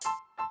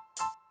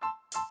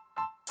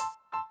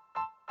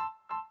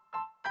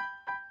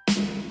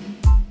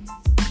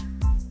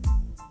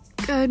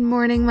Good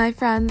morning, my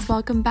friends.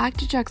 Welcome back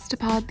to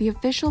Juxtapod, the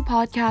official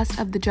podcast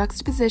of the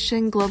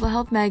Juxtaposition Global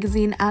Health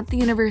magazine at the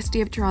University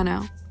of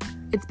Toronto.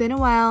 It's been a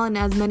while, and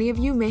as many of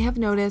you may have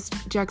noticed,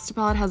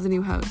 Juxtapod has a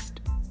new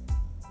host.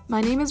 My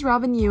name is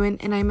Robin Ewan,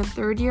 and I'm a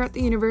third year at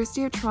the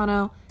University of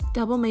Toronto,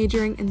 double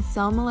majoring in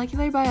cell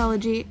molecular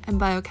biology and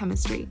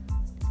biochemistry.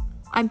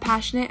 I'm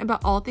passionate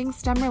about all things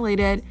STEM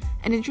related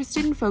and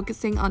interested in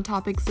focusing on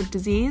topics of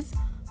disease,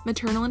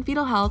 maternal and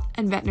fetal health,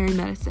 and veterinary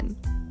medicine.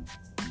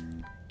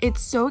 It's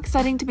so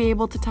exciting to be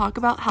able to talk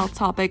about health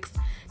topics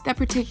that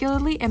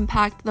particularly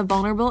impact the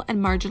vulnerable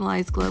and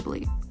marginalized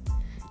globally.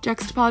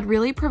 Juxtapod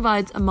really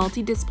provides a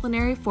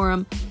multidisciplinary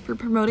forum for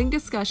promoting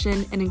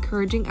discussion and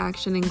encouraging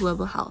action in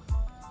global health.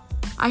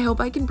 I hope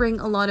I can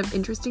bring a lot of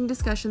interesting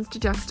discussions to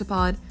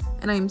Juxtapod,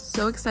 and I am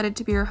so excited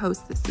to be your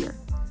host this year.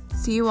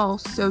 See you all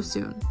so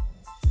soon.